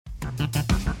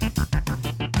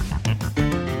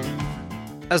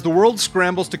As the world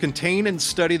scrambles to contain and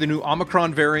study the new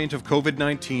Omicron variant of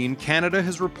COVID-19, Canada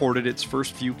has reported its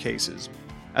first few cases.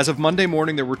 As of Monday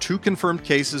morning, there were 2 confirmed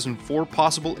cases and 4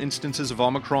 possible instances of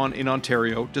Omicron in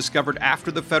Ontario, discovered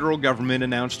after the federal government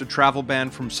announced a travel ban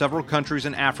from several countries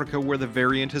in Africa where the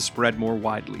variant has spread more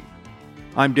widely.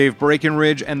 I'm Dave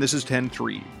Breckenridge, and this is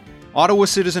 10-3. Ottawa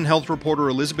Citizen Health reporter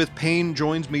Elizabeth Payne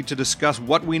joins me to discuss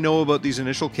what we know about these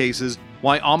initial cases,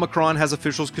 why Omicron has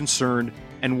officials concerned,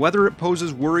 and whether it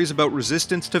poses worries about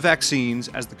resistance to vaccines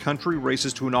as the country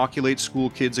races to inoculate school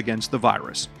kids against the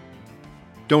virus.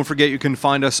 Don't forget you can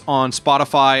find us on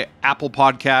Spotify, Apple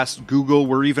Podcasts, Google,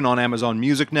 we're even on Amazon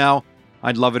Music now.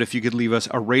 I'd love it if you could leave us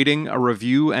a rating, a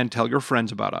review, and tell your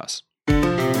friends about us.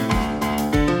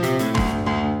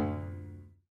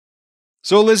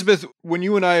 So Elizabeth, when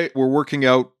you and I were working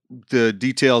out the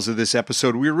details of this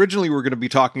episode, we originally were going to be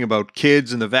talking about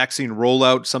kids and the vaccine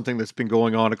rollout, something that's been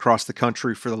going on across the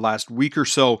country for the last week or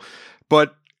so.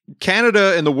 But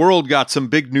Canada and the world got some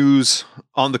big news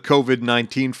on the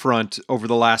COVID-19 front over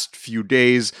the last few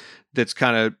days that's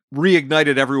kind of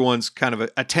reignited everyone's kind of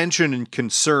attention and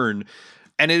concern.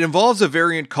 And it involves a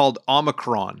variant called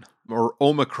Omicron, or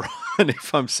Omicron,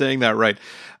 if I'm saying that right.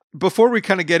 Before we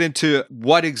kind of get into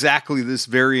what exactly this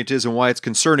variant is and why it's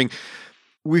concerning,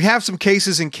 we have some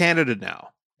cases in Canada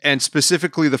now. And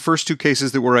specifically, the first 2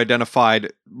 cases that were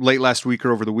identified late last week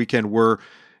or over the weekend were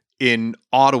in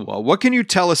Ottawa. What can you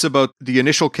tell us about the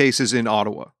initial cases in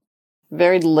Ottawa?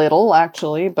 Very little,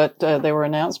 actually, but they were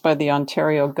announced by the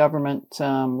Ontario government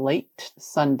late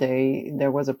Sunday. There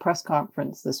was a press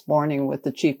conference this morning with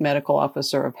the Chief Medical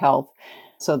Officer of Health.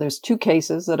 So there's 2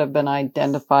 cases that have been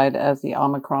identified as the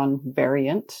Omicron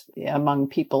variant among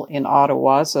people in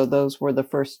Ottawa. So those were the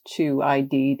first 2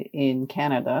 ID'd in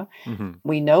Canada. Mm-hmm.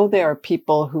 We know there are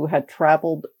people who had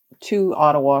traveled to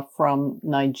Ottawa from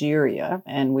Nigeria,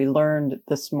 and we learned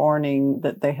this morning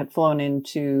that they had flown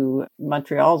into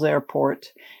Montreal's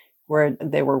airport where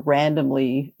they were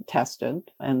randomly tested,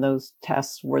 and those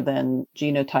tests were then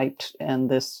genotyped,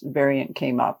 and this variant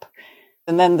came up.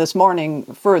 And then this morning,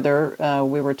 further,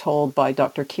 we were told by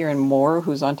Dr. Kieran Moore,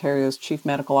 who's Ontario's Chief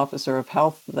Medical Officer of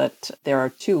Health, that there are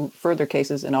 2 further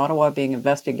cases in Ottawa being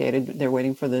investigated. They're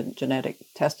waiting for the genetic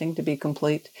testing to be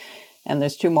complete. And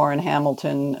there's 2 more in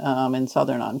Hamilton in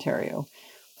southern Ontario.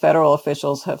 Federal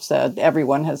officials have said,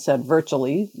 everyone has said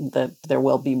virtually, that there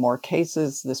will be more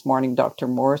cases. This morning, Dr.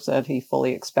 Moore said he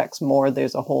fully expects more.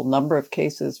 There's a whole number of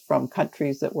cases from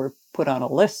countries that were put on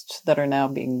a list that are now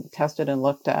being tested and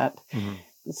looked at.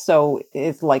 Mm-hmm. So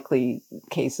it's likely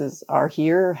cases are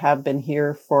here, have been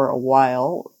here for a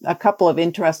while. A couple of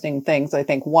interesting things. I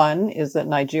think one is that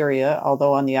Nigeria,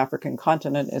 although on the African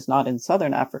continent, is not in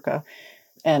southern Africa.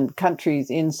 And countries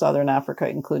in southern Africa,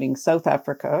 including South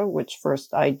Africa, which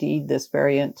first ID'd this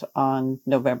variant on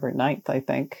November 9th, I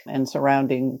think, and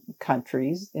surrounding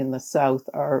countries in the south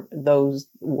are those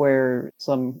where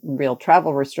some real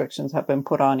travel restrictions have been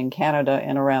put on in Canada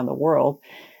and around the world.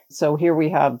 So here we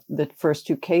have the first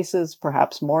 2 cases,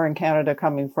 perhaps more in Canada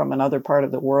coming from another part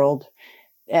of the world.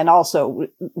 And also,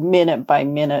 minute by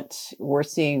minute, we're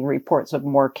seeing reports of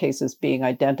more cases being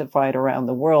identified around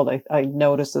the world. I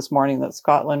noticed this morning that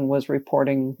Scotland was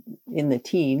reporting in the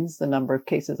teens, the number of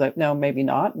cases. No, maybe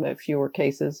not, but fewer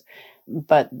cases.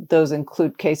 But those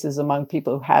include cases among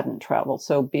people who hadn't traveled,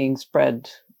 so being spread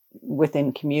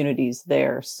within communities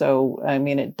there. So, I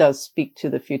mean, it does speak to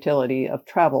the futility of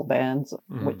travel bans,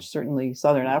 which certainly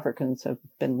Southern Africans have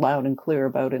been loud and clear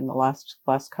about in the last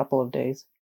couple of days.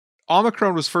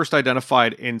 Omicron was first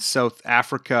identified in South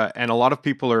Africa, and a lot of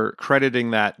people are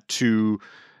crediting that to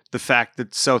the fact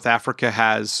that South Africa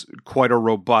has quite a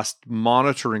robust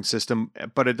monitoring system,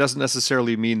 but it doesn't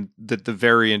necessarily mean that the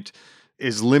variant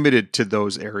is limited to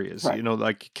those areas. Right. You know,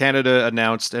 like Canada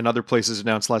announced and other places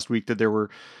announced last week that there were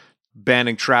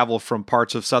banning travel from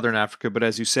parts of Southern Africa. But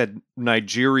as you said,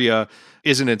 Nigeria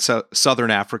isn't in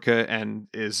Southern Africa and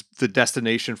is the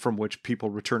destination from which people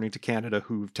returning to Canada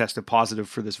who've tested positive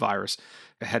for this virus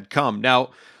had come. Now,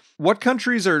 what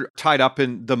countries are tied up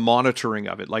in the monitoring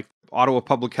of it? Like Ottawa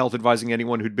Public Health advising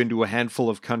anyone who'd been to a handful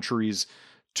of countries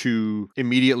to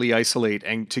immediately isolate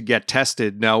and to get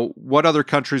tested. Now, what other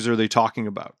countries are they talking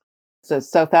about? So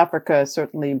South Africa,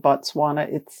 certainly Botswana,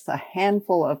 it's a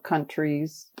handful of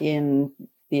countries in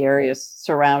the areas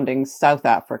surrounding South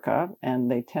Africa,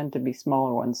 and they tend to be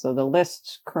smaller ones. So the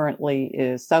list currently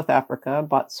is South Africa,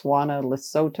 Botswana,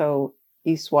 Lesotho,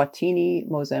 Eswatini,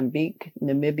 Mozambique,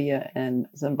 Namibia, and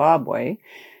Zimbabwe.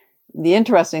 The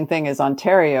interesting thing is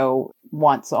Ontario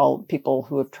wants all people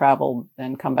who have traveled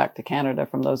and come back to Canada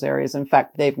from those areas. In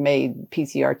fact, they've made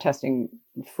PCR testing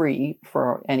free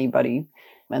for anybody,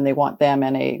 and they want them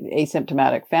and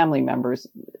asymptomatic family members.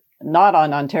 Not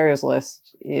on Ontario's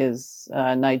list is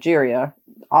Nigeria.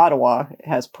 Ottawa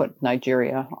has put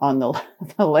Nigeria on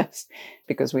the list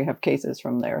because we have cases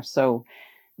from there. So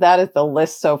that is the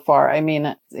list so far. I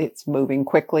mean, it's moving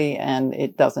quickly and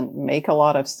it doesn't make a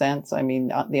lot of sense. I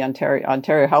mean, the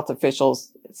Ontario health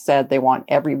officials said they want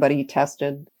everybody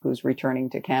tested who's returning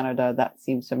to Canada. That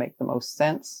seems to make the most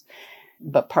sense.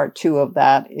 But part two of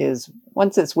that is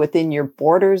once it's within your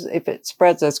borders, if it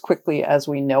spreads as quickly as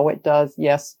we know it does,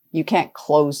 yes, you can't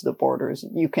close the borders.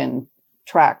 You can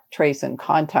track, trace, and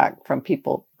contact from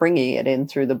people bringing it in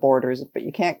through the borders, but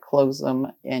you can't close them,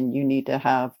 and you need to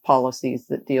have policies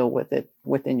that deal with it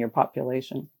within your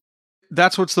population.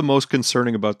 That's what's the most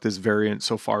concerning about this variant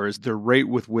so far is the rate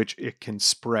with which it can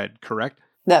spread, correct?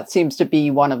 That seems to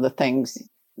be one of the things.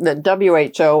 The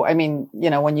WHO, I mean,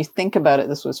 when you think about it,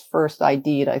 this was first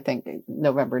ID'd, I think,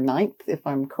 November 9th, if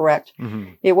I'm correct.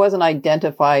 Mm-hmm. It wasn't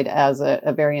identified as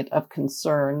a variant of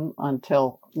concern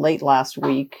until late last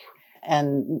week.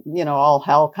 And, all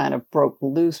hell kind of broke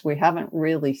loose. We haven't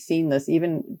really seen this.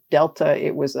 Even Delta,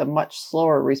 it was a much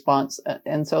slower response.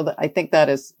 And so I think that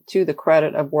is to the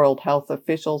credit of World Health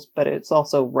officials, but it's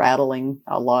also rattling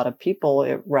a lot of people.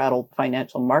 It rattled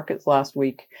financial markets last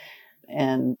week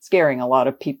and scaring a lot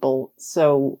of people.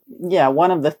 So, yeah,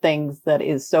 one of the things that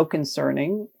is so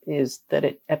concerning is that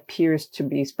it appears to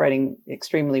be spreading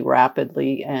extremely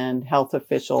rapidly, and health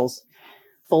officials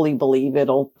fully believe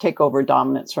it'll take over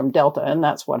dominance from Delta. And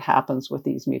that's what happens with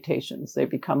these mutations. They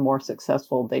become more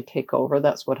successful. They take over.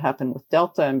 That's what happened with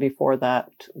Delta. And before that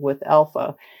with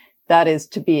Alpha. That is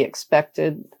to be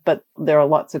expected, but there are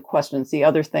lots of questions. The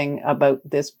other thing about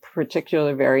this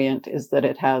particular variant is that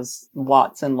it has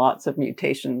lots and lots of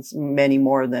mutations, many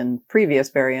more than previous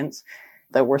variants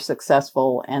that were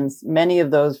successful. And many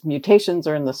of those mutations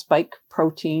are in the spike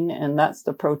protein, and that's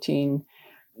the protein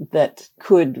that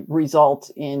could result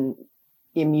in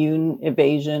immune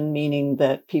evasion, meaning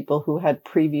that people who had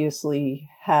previously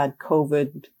had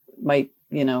COVID might,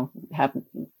 have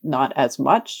not as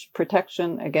much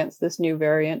protection against this new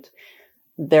variant.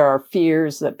 There are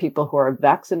fears that people who are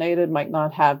vaccinated might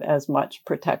not have as much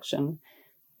protection.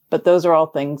 But those are all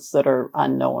things that are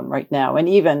unknown right now. And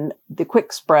even the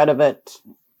quick spread of it,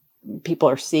 people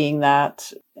are seeing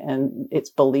that, and it's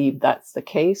believed that's the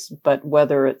case. But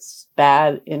whether it's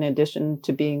bad in addition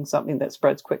to being something that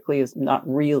spreads quickly is not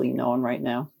really known right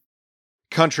now.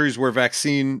 Countries where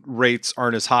vaccine rates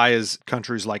aren't as high as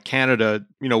countries like Canada,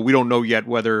 we don't know yet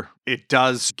whether it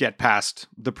does get past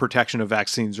the protection of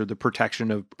vaccines or the protection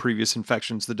of previous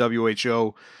infections. The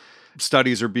WHO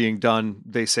studies are being done,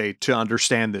 they say, to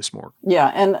understand this more. Yeah,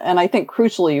 and I think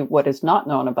crucially what is not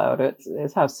known about it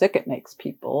is how sick it makes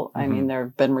people. I mean, there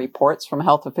have been reports from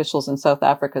health officials in South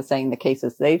Africa saying the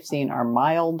cases they've seen are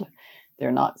mild.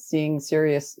 They're not seeing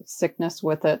serious sickness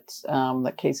with it.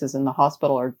 The cases in the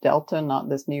hospital are Delta, not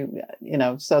this new,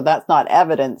 so that's not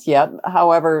evidence yet.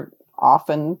 However,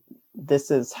 often this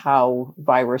is how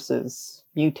viruses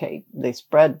mutate. They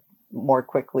spread more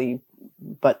quickly,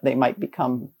 but they might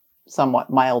become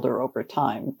somewhat milder over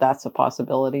time. That's a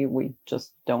possibility. We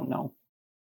just don't know.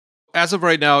 As of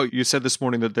right now, you said this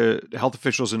morning that the health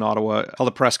officials in Ottawa held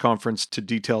a press conference to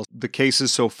detail the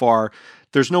cases so far.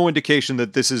 There's no indication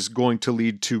that this is going to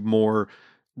lead to more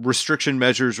restriction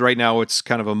measures. Right now, it's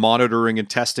kind of a monitoring and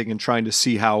testing and trying to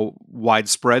see how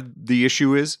widespread the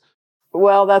issue is.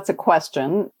 Well, that's a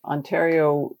question.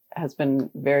 Ontario has been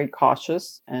very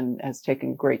cautious and has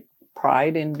taken great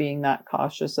pride in being that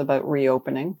cautious about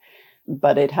reopening,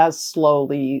 but it has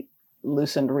slowly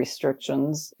loosened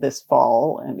restrictions this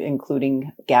fall,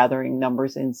 including gathering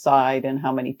numbers inside and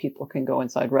how many people can go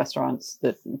inside restaurants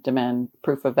that demand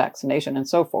proof of vaccination and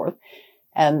so forth.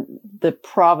 And the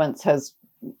province has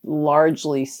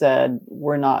largely said,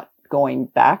 we're not going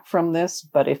back from this,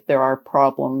 but if there are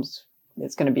problems,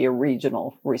 it's going to be a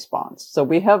regional response. So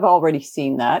we have already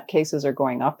seen that. Cases are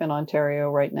going up in Ontario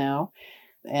right now.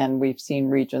 And we've seen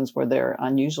regions where they're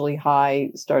unusually high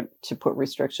start to put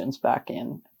restrictions back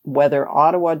in. Whether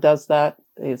Ottawa does that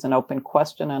is an open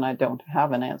question, and I don't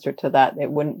have an answer to that.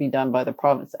 It wouldn't be done by the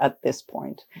province at this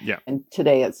point. Yeah. And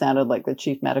today it sounded like the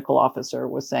chief medical officer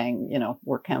was saying,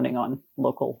 we're counting on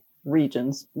local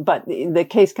regions. But the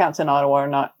case counts in Ottawa are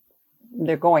not,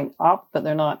 they're going up, but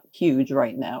they're not huge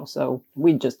right now. So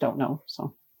we just don't know.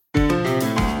 So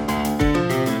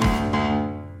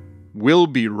we'll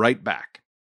be right back.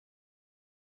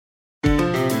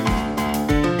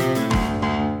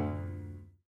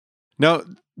 Now,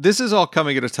 This is all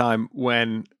coming at a time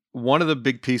when one of the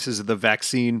big pieces of the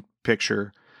vaccine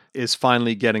picture is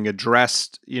finally getting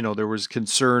addressed. There was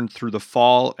concern through the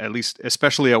fall, at least,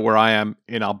 especially at where I am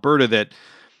in Alberta, that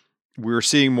we were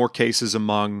seeing more cases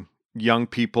among young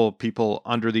people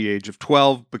under the age of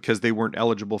 12, because they weren't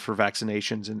eligible for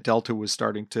vaccinations, and Delta was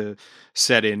starting to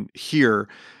set in here.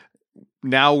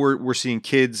 Now we're seeing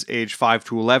kids age 5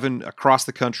 to 11 across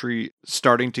the country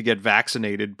starting to get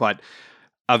vaccinated, but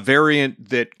a variant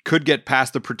that could get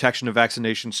past the protection of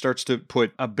vaccination starts to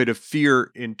put a bit of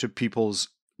fear into people's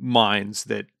minds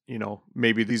that,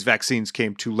 maybe these vaccines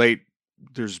came too late.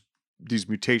 There's these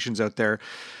mutations out there.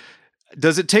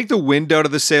 Does it take the wind out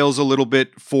of the sails a little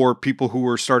bit for people who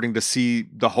are starting to see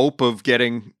the hope of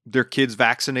getting their kids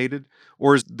vaccinated?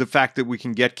 Or is the fact that we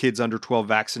can get kids under 12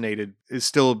 vaccinated is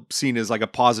still seen as like a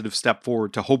positive step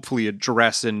forward to hopefully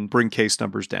address and bring case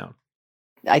numbers down?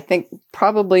 I think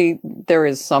probably there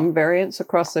is some variance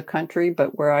across the country,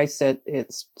 but where I sit,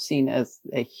 it's seen as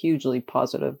a hugely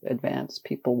positive advance.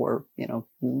 People were,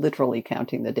 literally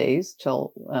counting the days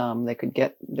till they could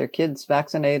get their kids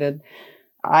vaccinated.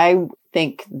 I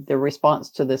think the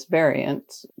response to this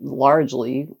variant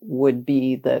largely would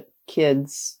be that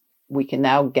kids, we can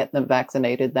now get them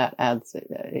vaccinated. That adds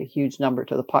a huge number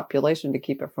to the population to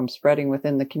keep it from spreading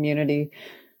within the community,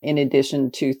 in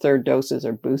addition to third doses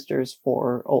or boosters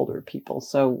for older people.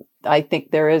 So I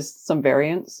think there is some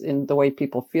variance in the way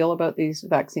people feel about these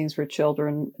vaccines for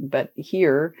children. But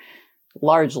here,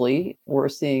 largely, we're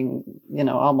seeing,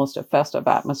 almost a festive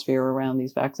atmosphere around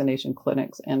these vaccination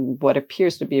clinics, and what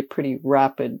appears to be a pretty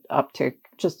rapid uptick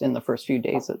just in the first few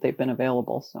days that they've been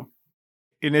available. So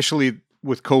initially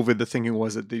with COVID, the thinking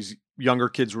was that these younger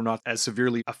kids were not as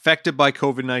severely affected by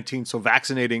COVID-19, so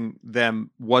vaccinating them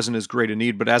wasn't as great a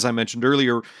need. But as I mentioned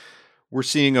earlier, we're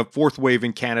seeing a fourth wave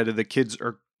in Canada. The kids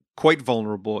are quite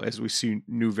vulnerable as we see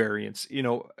new variants.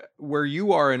 Where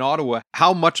you are in Ottawa,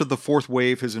 how much of the fourth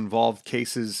wave has involved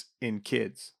cases in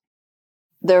kids?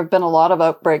 There have been a lot of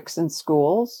outbreaks in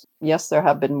schools. Yes, there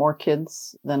have been more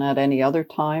kids than at any other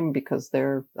time because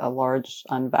they're a large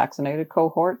unvaccinated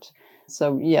cohort.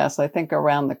 So yes, I think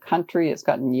around the country it's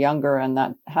gotten younger, and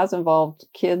that has involved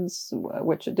kids,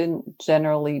 which it didn't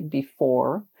generally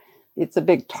before. It's a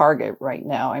big target right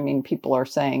now. I mean, people are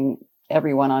saying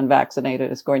everyone unvaccinated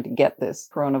is going to get this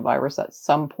coronavirus at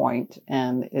some point,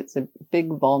 and it's a big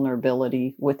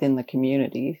vulnerability within the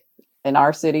community. In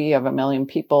our city of 1 million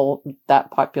people,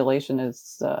 that population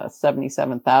is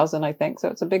 77,000, I think. So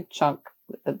it's a big chunk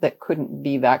that couldn't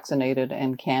be vaccinated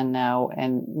and can now,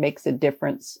 and makes a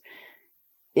difference,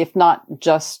 if not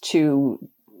just to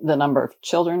the number of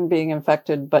children being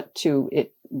infected, but to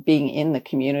it being in the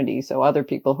community. So other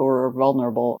people who are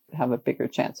vulnerable have a bigger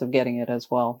chance of getting it as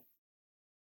well.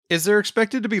 Is there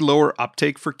expected to be lower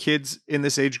uptake for kids in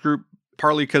this age group?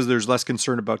 Partly because there's less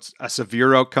concern about a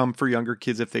severe outcome for younger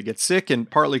kids if they get sick, and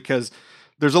partly because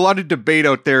there's a lot of debate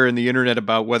out there in the internet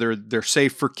about whether they're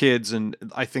safe for kids. And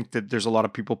I think that there's a lot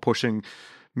of people pushing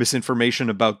misinformation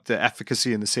about the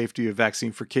efficacy and the safety of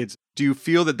vaccine for kids. Do you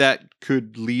feel that that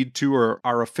could lead to, or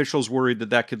are officials worried that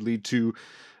that could lead to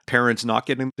parents not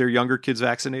getting their younger kids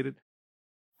vaccinated?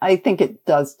 I think it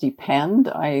does depend.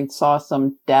 I saw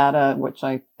some data, which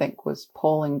I think was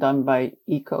polling done by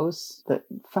ECOS, that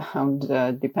found,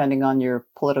 depending on your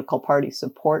political party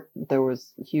support, there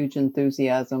was huge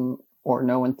enthusiasm or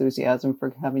no enthusiasm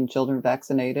for having children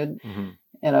vaccinated. Mm-hmm.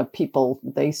 And of people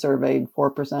they surveyed,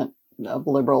 4% of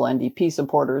Liberal NDP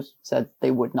supporters said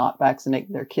they would not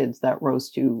vaccinate their kids. That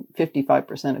rose to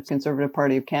 55% of Conservative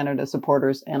Party of Canada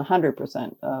supporters and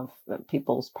 100% of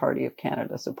People's Party of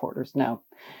Canada supporters. Now,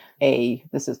 A,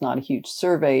 this is not a huge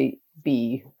survey.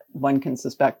 B, one can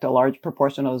suspect a large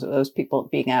proportion of those people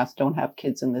being asked don't have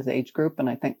kids in this age group. And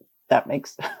I think that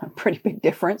makes a pretty big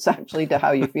difference, actually, to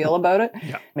how you feel about it.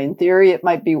 Yeah. In theory, it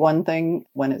might be one thing.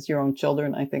 When it's your own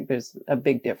children, I think there's a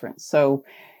big difference. So,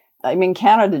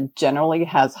 Canada generally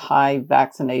has high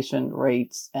vaccination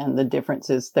rates, and the difference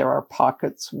is there are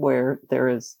pockets where there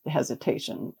is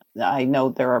hesitation. I know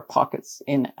there are pockets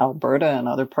in Alberta and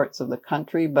other parts of the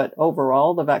country, but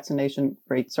overall the vaccination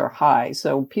rates are high.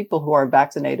 So people who are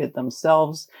vaccinated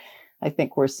themselves, I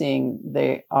think we're seeing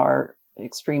they are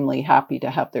extremely happy to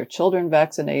have their children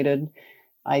vaccinated.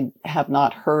 I have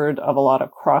not heard of a lot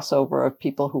of crossover of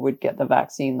people who would get the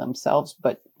vaccine themselves,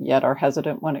 but yet are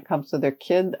hesitant when it comes to their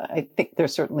kid. I think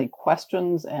there's certainly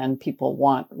questions, and people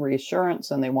want reassurance,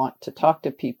 and they want to talk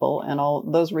to people, and all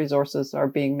those resources are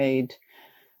being made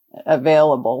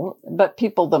available. But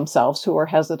people themselves who are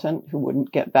hesitant, who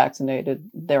wouldn't get vaccinated,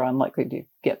 they're unlikely to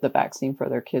get the vaccine for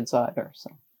their kids either. So.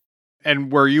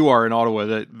 And where you are in Ottawa,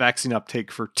 the vaccine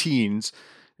uptake for teens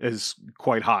is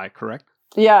quite high, correct?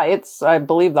 Yeah, it's, I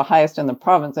believe, the highest in the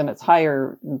province, and it's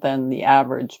higher than the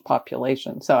average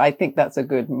population. So I think that's a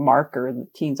good marker. The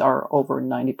teens are over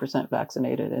 90%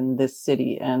 vaccinated in this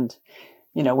city. And,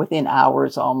 within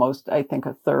hours, almost, I think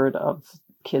a third of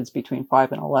kids between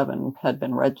 5 and 11 had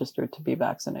been registered to be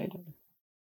vaccinated.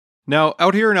 Now,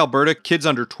 out here in Alberta, kids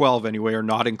under 12 anyway are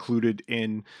not included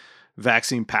in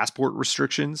vaccine passport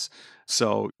restrictions.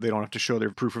 So they don't have to show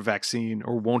their proof of vaccine,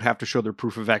 or won't have to show their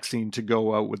proof of vaccine to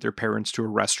go out with their parents to a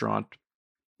restaurant,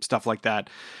 stuff like that.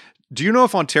 Do you know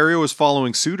if Ontario is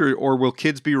following suit, or will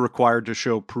kids be required to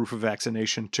show proof of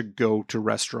vaccination to go to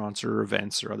restaurants or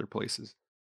events or other places?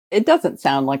 It doesn't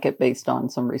sound like it based on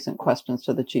some recent questions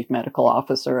to the chief medical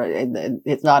officer.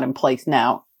 It's not in place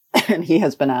now. And he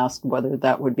has been asked whether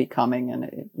that would be coming,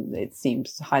 and it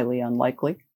seems highly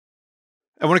unlikely.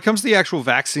 And when it comes to the actual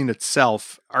vaccine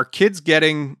itself, are kids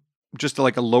getting just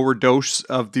like a lower dose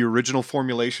of the original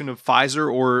formulation of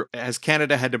Pfizer, or has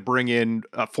Canada had to bring in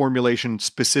a formulation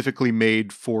specifically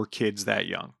made for kids that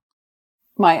young?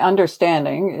 My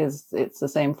understanding is it's the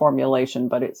same formulation,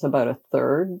 but it's about a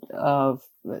third of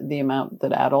the amount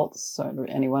that adults, or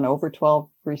anyone over 12,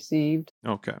 received.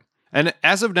 Okay. And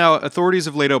as of now, authorities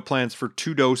have laid out plans for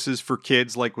 2 doses for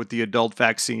kids, like with the adult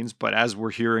vaccines. But as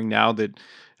we're hearing now, that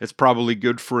it's probably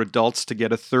good for adults to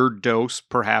get a 3rd dose,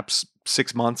 perhaps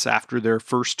 6 months after their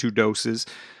first 2 doses.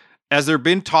 Has there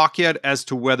been talk yet as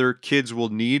to whether kids will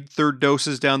need 3rd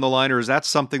doses down the line, or is that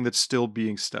something that's still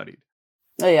being studied?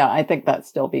 Yeah, I think that's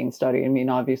still being studied. I mean,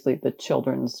 obviously, the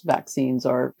children's vaccines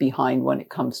are behind when it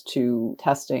comes to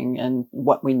testing and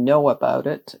what we know about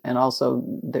it. And also,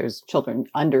 there's children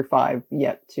under 5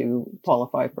 yet to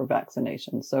qualify for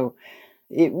vaccination. So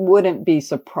it wouldn't be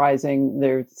surprising.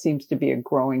 There seems to be a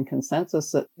growing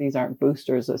consensus that these aren't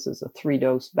boosters. This is a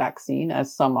 3-dose vaccine,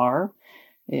 as some are.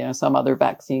 Some other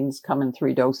vaccines come in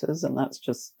 3 doses, and that's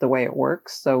just the way it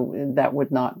works. So that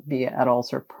would not be at all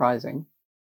surprising.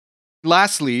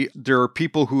 Lastly, there are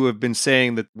people who have been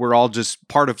saying that we're all just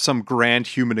part of some grand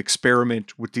human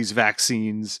experiment with these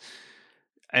vaccines,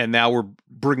 and now we're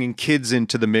bringing kids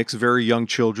into the mix, very young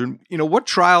children. What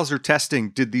trials or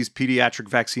testing did these pediatric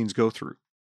vaccines go through?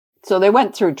 So they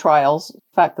went through trials.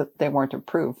 The fact that they weren't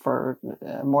approved for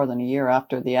more than a year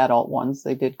after the adult ones,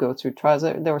 they did go through trials.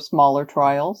 There were smaller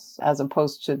trials, as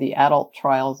opposed to the adult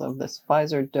trials of this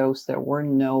Pfizer dose. There were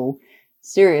no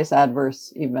serious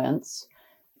adverse events.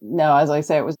 Now, as I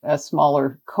say, it was a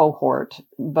smaller cohort,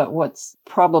 but what's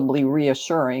probably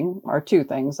reassuring are 2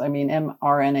 things. I mean,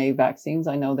 mRNA vaccines,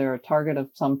 I know they're a target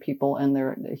of some people, and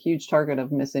they're a huge target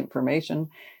of misinformation.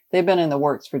 They've been in the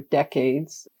works for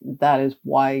decades. That is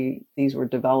why these were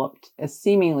developed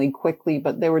seemingly quickly,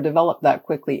 but they were developed that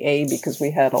quickly, A, because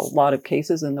we had a lot of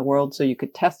cases in the world, so you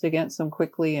could test against them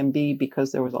quickly, and B,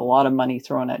 because there was a lot of money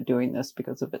thrown at doing this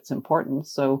because of its importance.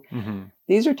 So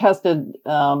these are tested,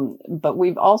 but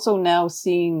we've also now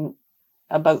seen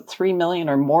about 3 million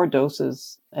or more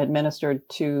doses administered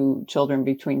to children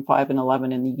between 5 and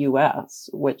 11 in the US,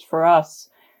 which for us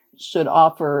should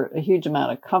offer a huge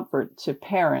amount of comfort to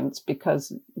parents,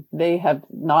 because they have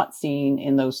not seen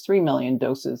in those 3 million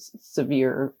doses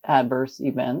severe adverse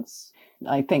events.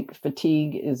 I think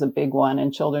fatigue is a big one,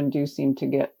 and children do seem to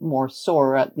get more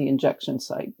sore at the injection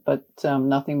site, but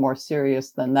nothing more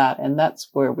serious than that. And that's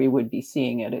where we would be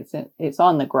seeing it. It's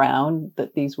on the ground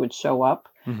that these would show up.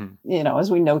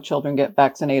 As we know, children get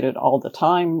vaccinated all the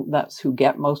time. That's who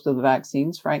get most of the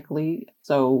vaccines, frankly.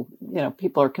 So,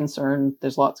 people are concerned.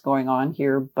 There's lots going on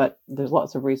here, but there's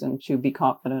lots of reason to be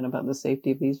confident about the safety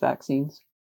of these vaccines.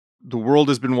 The world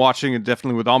has been watching, and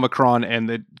definitely with Omicron, and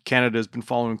that Canada has been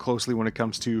following closely when it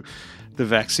comes to the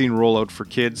vaccine rollout for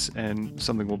kids, and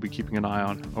something we'll be keeping an eye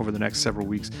on over the next several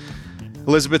weeks.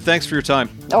 Elizabeth, thanks for your time.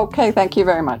 Okay, thank you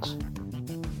very much.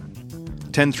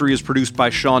 10-3 is produced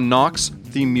by Sean Knox,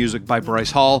 theme music by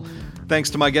Bryce Hall. Thanks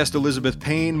to my guest Elizabeth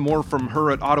Payne. More from her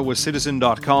at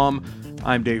ottawacitizen.com.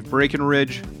 I'm Dave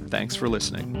Breckenridge. Thanks for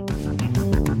listening.